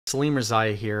Salim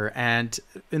Rizai here, and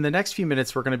in the next few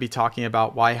minutes, we're going to be talking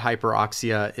about why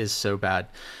hyperoxia is so bad.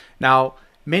 Now,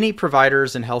 many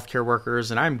providers and healthcare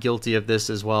workers, and I'm guilty of this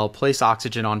as well, place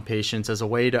oxygen on patients as a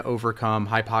way to overcome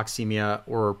hypoxemia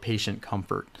or patient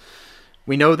comfort.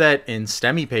 We know that in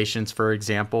STEMI patients, for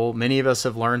example, many of us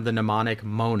have learned the mnemonic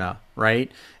MONA,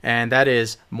 right? And that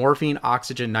is morphine,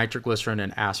 oxygen, nitroglycerin,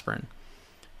 and aspirin.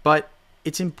 But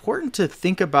it's important to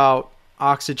think about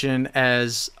oxygen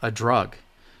as a drug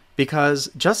because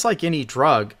just like any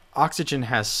drug, oxygen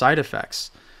has side effects.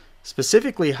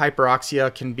 Specifically,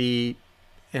 hyperoxia can be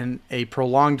in a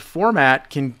prolonged format,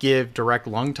 can give direct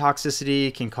lung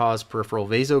toxicity, can cause peripheral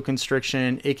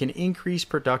vasoconstriction, it can increase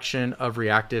production of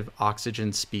reactive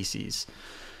oxygen species.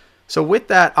 So with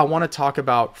that, I want to talk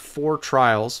about 4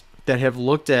 trials that have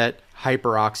looked at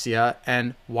hyperoxia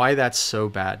and why that's so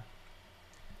bad.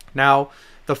 Now,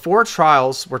 the 4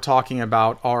 trials we're talking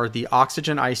about are the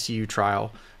oxygen ICU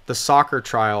trial, the soccer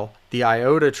trial, the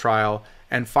IOTA trial,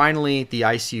 and finally the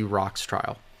ICU rocks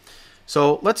trial.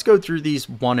 So let's go through these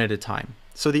one at a time.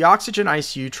 So the oxygen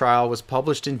ICU trial was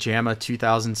published in JAMA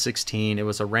 2016. It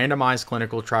was a randomized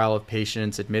clinical trial of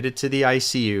patients admitted to the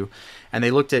ICU, and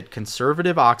they looked at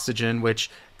conservative oxygen, which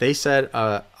they said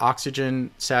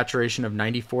oxygen saturation of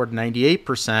 94 to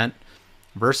 98%,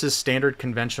 versus standard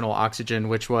conventional oxygen,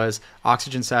 which was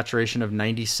oxygen saturation of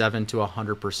 97 to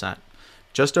 100%.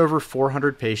 Just over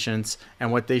 400 patients,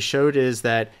 and what they showed is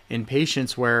that in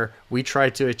patients where we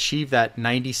tried to achieve that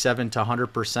 97 to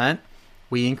 100%,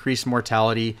 we increase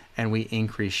mortality and we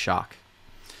increase shock.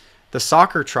 The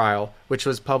soccer trial, which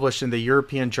was published in the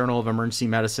European Journal of Emergency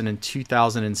Medicine in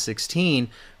 2016,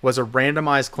 was a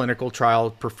randomized clinical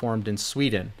trial performed in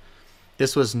Sweden.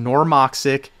 This was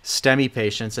normoxic STEMI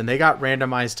patients, and they got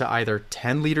randomized to either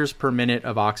 10 liters per minute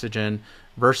of oxygen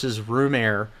versus room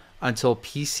air until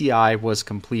PCI was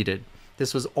completed.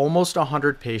 This was almost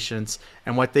 100 patients,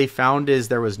 and what they found is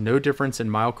there was no difference in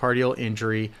myocardial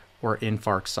injury or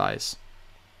infarct size.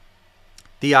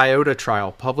 The IOTA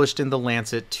trial, published in The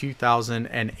Lancet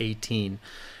 2018.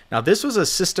 Now, this was a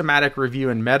systematic review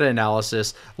and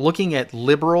meta-analysis looking at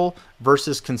liberal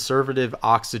versus conservative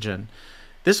oxygen.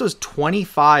 This was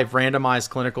 25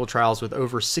 randomized clinical trials with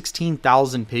over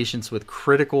 16,000 patients with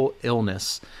critical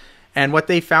illness. And what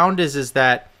they found is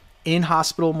that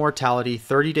in-hospital mortality,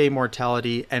 30-day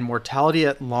mortality, and mortality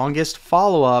at longest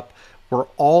follow-up were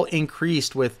all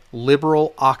increased with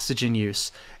liberal oxygen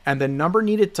use. And the number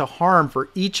needed to harm for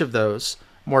each of those,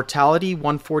 mortality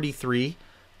 143,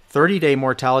 30-day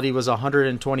mortality was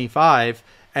 125,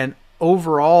 and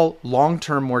overall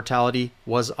long-term mortality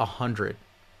was 100.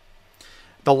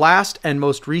 The last and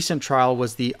most recent trial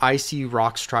was the ICU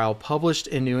rocks trial, published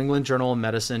in New England Journal of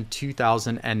Medicine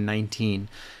 2019.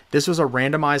 This was a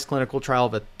randomized clinical trial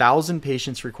of 1,000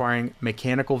 patients requiring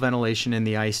mechanical ventilation in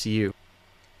the ICU.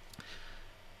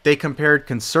 They compared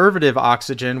conservative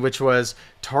oxygen, which was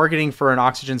targeting for an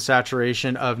oxygen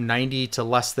saturation of 90 to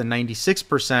less than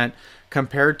 96%,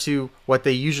 compared to what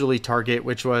they usually target,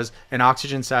 which was an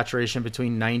oxygen saturation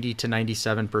between 90 to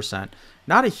 97%.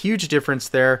 Not a huge difference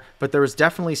there, but there was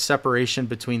definitely separation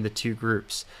between the two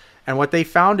groups. And what they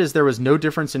found is there was no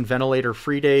difference in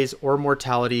ventilator-free days or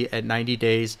mortality at 90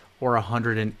 days or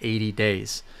 180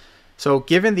 days. So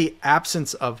given the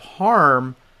absence of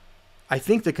harm, I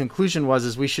think the conclusion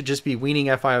was we should just be weaning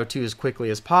FiO2 as quickly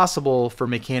as possible for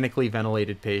mechanically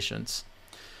ventilated patients.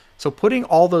 So putting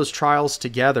all those trials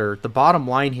together, the bottom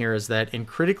line here is that in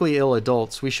critically ill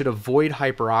adults, we should avoid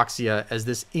hyperoxia as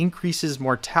this increases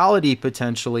mortality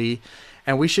potentially,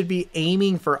 and we should be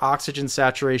aiming for oxygen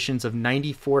saturations of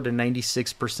 94 to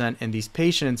 96% in these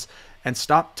patients and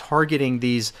stop targeting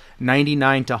these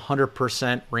 99 to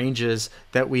 100% ranges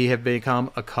that we have become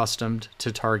accustomed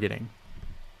to targeting.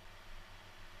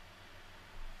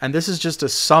 And this is just a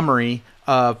summary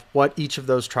of what each of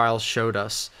those trials showed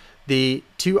us. The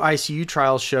 2 ICU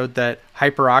trials showed that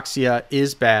hyperoxia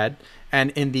is bad, and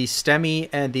in the STEMI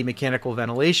and the mechanical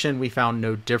ventilation, we found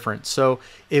no difference. So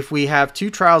if we have 2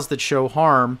 trials that show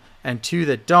harm and 2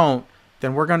 that don't,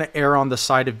 then we're going to err on the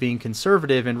side of being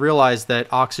conservative and realize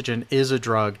that oxygen is a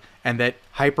drug and that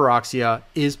hyperoxia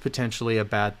is potentially a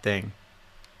bad thing.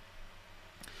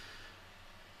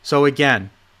 So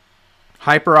again,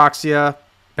 hyperoxia,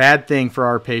 bad thing for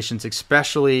our patients,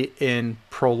 especially in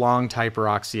prolonged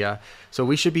hyperoxia. So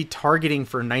we should be targeting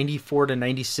for 94 to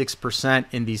 96%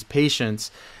 in these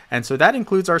patients. And so that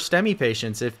includes our STEMI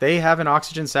patients. If they have an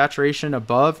oxygen saturation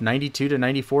above 92 to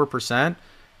 94%,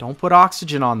 don't put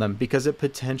oxygen on them because it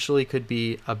potentially could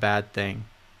be a bad thing.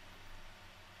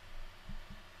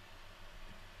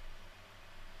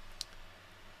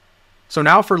 So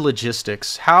now for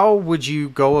logistics, how would you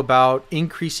go about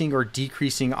increasing or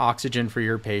decreasing oxygen for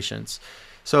your patients?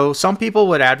 So some people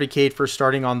would advocate for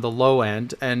starting on the low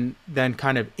end and then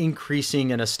kind of increasing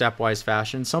in a stepwise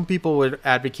fashion. Some people would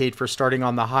advocate for starting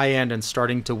on the high end and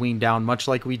starting to wean down, much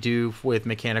like we do with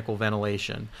mechanical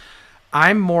ventilation.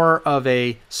 I'm more of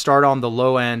a start on the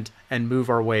low end and move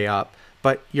our way up,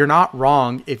 but you're not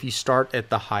wrong if you start at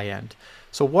the high end.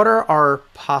 So what are our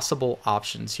possible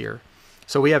options here?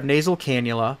 So we have nasal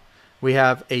cannula, we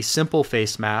have a simple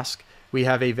face mask, we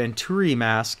have a Venturi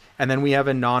mask, and then we have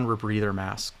a non-rebreather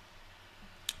mask.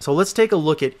 So let's take a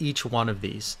look at each one of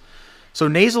these. So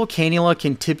nasal cannula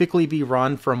can typically be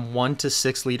run from 1 to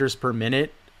 6 liters per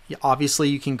minute. Obviously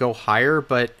you can go higher,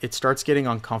 but it starts getting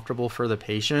uncomfortable for the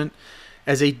patient.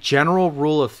 As a general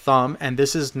rule of thumb, and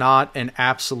this is not an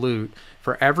absolute,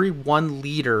 for every 1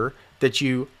 liter that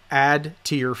you add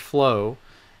to your flow,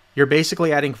 you're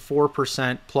basically adding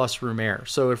 4% plus room air.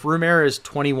 So if room air is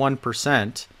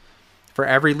 21%, for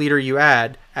every liter you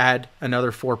add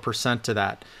another 4% to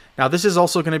that. Now, this is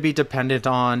also going to be dependent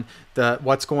on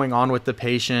what's going on with the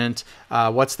patient,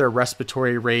 what's their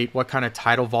respiratory rate, what kind of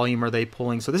tidal volume are they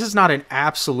pulling. So this is not an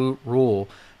absolute rule,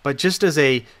 but just as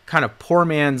a kind of poor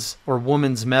man's or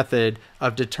woman's method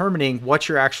of determining what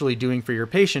you're actually doing for your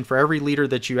patient, for every liter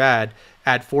that you add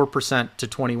 4% to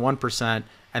 21%,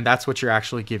 and that's what you're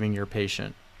actually giving your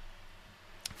patient.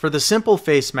 For the simple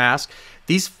face mask,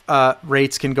 these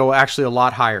rates can go actually a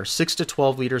lot higher, 6 to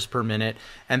 12 liters per minute,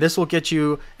 and this will get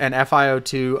you an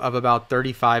FiO2 of about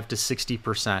 35 to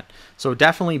 60%. So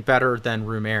definitely better than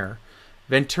room air.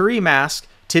 Venturi masks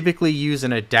typically use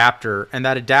an adapter, and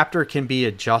that adapter can be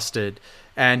adjusted.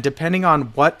 And depending on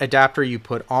what adapter you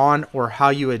put on or how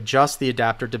you adjust the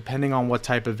adapter, depending on what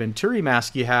type of Venturi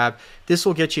mask you have, this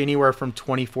will get you anywhere from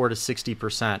 24 to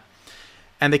 60%.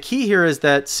 And the key here is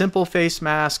that simple face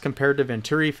mask compared to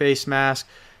Venturi face mask,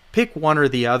 pick one or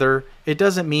the other. It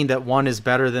doesn't mean that one is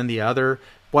better than the other.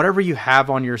 Whatever you have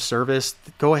on your service,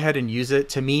 go ahead and use it.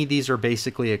 To me, these are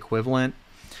basically equivalent.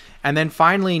 And then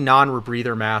finally,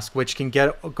 non-rebreather mask, which can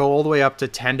go all the way up to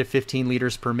 10 to 15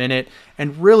 liters per minute.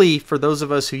 And really, for those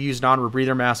of us who use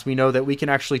non-rebreather masks, we know that we can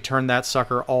actually turn that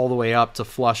sucker all the way up to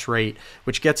flush rate,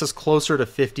 which gets us closer to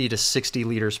 50 to 60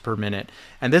 liters per minute.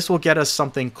 And this will get us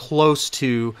something close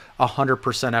to 100%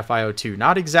 FiO2.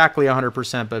 Not exactly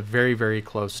 100%, but very, very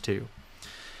close to.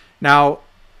 Now,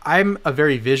 I'm a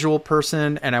very visual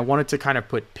person, and I wanted to kind of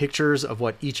put pictures of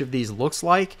what each of these looks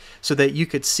like so that you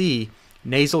could see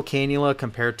nasal cannula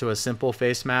compared to a simple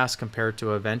face mask, compared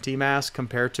to a venti mask,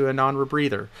 compared to a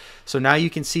non-rebreather. So now you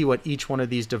can see what each one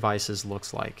of these devices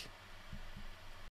looks like.